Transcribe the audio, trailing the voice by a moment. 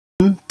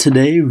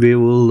Today we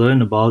will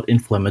learn about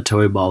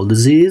inflammatory bowel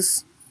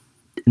disease,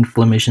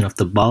 inflammation of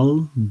the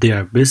bowel. There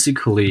are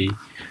basically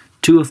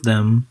two of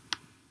them.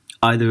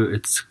 Either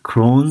it's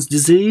Crohn's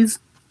disease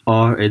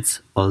or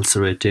it's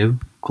ulcerative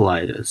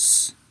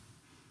colitis.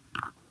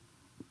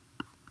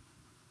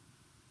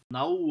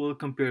 Now we'll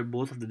compare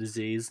both of the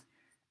disease,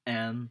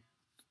 and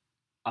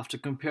after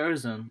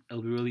comparison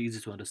it'll be really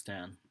easy to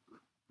understand.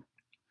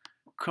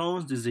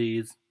 Crohn's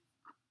disease,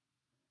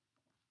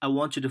 I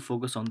want you to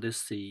focus on this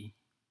C,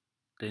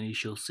 the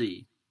initial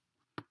C.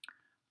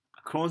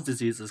 Crohn's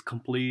disease is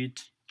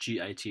complete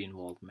GIT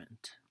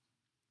involvement.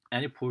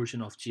 Any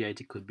portion of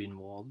GIT could be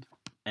involved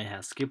and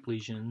has skip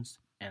lesions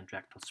and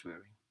rectal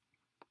swearing.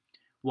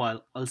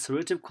 While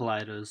ulcerative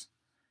colitis,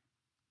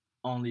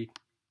 only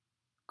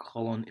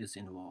colon is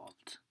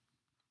involved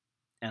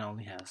and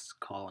only has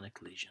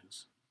colonic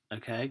lesions.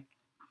 Okay?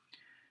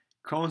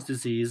 Crohn's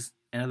disease,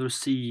 another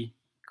C,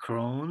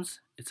 Crohn's,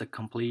 it's a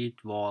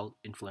complete wall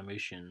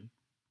inflammation,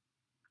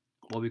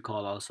 what we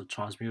call also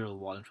transmural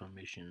wall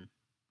inflammation.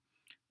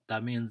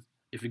 That means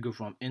if we go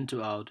from in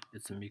to out,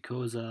 it's a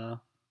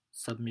mucosa,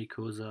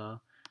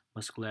 submucosa,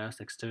 muscularis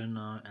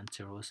externa, and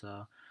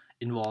serosa,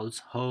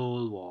 involves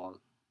whole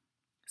wall.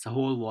 It's a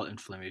whole wall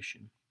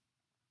inflammation.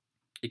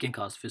 It can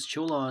cause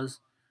fistulas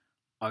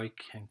or it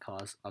can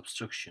cause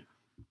obstruction.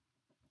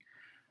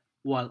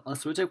 While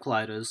ulcerative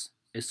colitis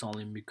is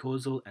only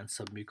mucosal and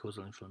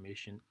submucosal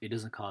inflammation, it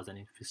doesn't cause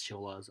any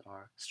fistulas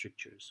or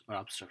strictures or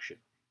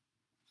obstruction.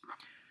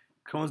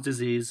 Crohn's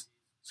disease,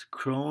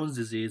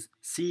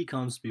 C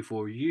comes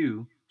before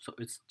U, so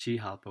it's T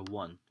helper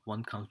 1.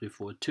 1 comes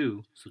before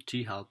 2, so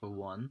T helper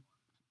 1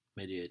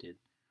 mediated.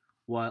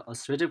 While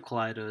ulcerative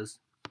colitis,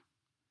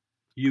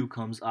 U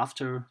comes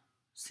after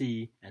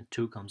C and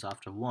 2 comes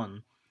after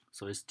 1,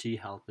 so it's T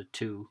helper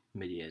 2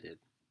 mediated.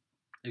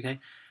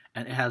 Okay,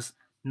 and it has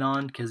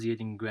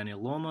non-caseating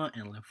granuloma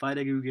and lymphoid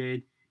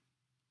aggregate.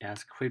 It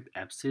has crypt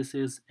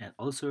abscesses and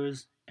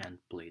ulcers and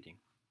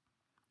bleeding.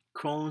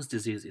 Crohn's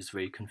disease is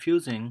very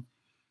confusing.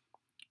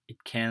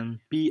 It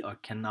can be or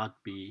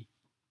cannot be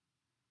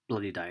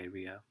bloody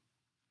diarrhea.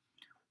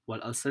 While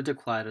ulcerative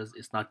colitis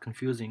is not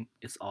confusing,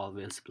 it's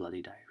always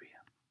bloody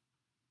diarrhea.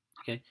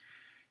 Okay,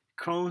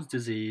 Crohn's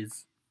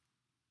disease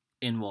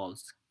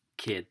involves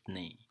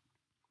kidney.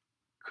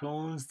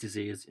 Crohn's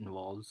disease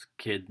involves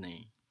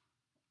kidney.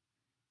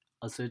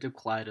 Ulcerative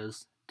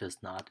colitis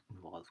does not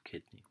involve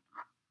kidney.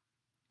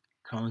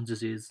 Crohn's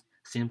disease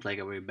seems like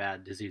a very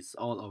bad disease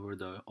all over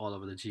the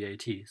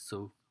GIT,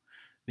 so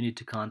we need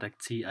to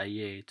contact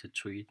CIA to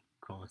treat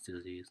Crohn's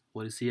disease.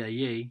 What is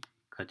CIA?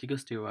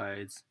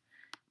 Corticosteroids,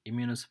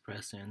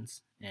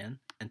 immunosuppressants, and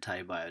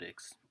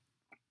antibiotics.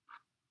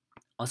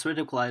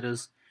 Ulcerative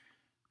colitis,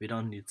 we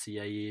don't need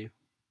CIA.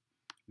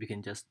 We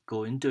can just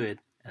go into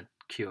it and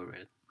cure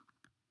it.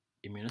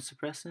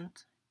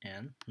 Immunosuppressant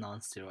and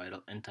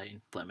non-steroidal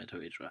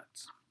anti-inflammatory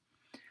drugs.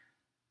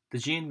 The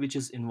gene which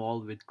is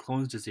involved with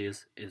Crohn's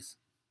disease is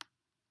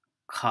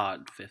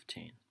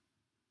COD15.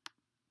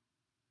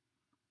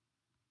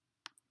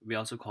 We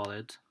also call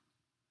it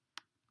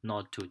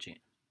NOD2 gene.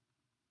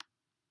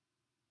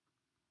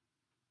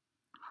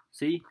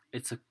 See,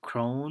 it's a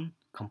Crohn,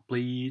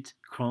 complete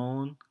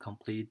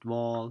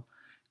wall,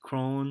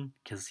 Crohn,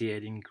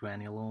 caseating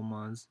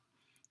granulomas,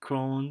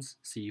 Crohn's,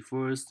 C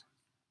first,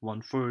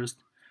 1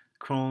 first,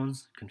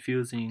 Crohn's,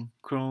 confusing,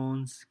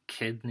 Crohn's,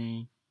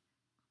 kidney,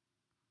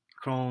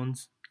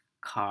 Crohn's,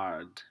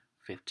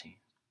 COD15.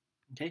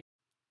 Okay,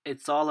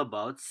 it's all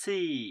about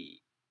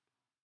C.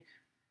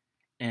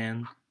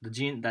 And the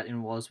gene that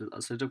involves with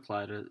ulcerative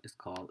colitis is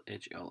called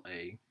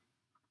HLA-B27.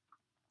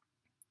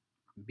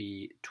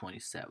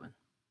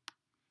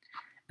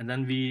 And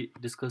then we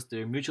discussed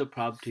their mutual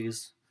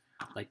properties,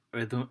 like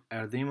erythema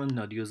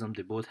nodosum,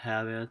 they both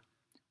have it,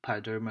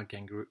 pyoderma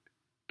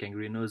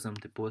gangrenosum,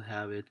 they both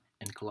have it,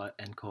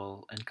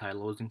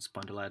 ankylosing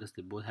spondylitis,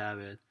 they both have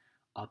it,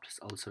 optic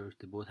ulcers,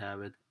 they both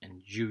have it,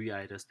 and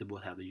uveitis, they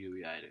both have the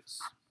uveitis.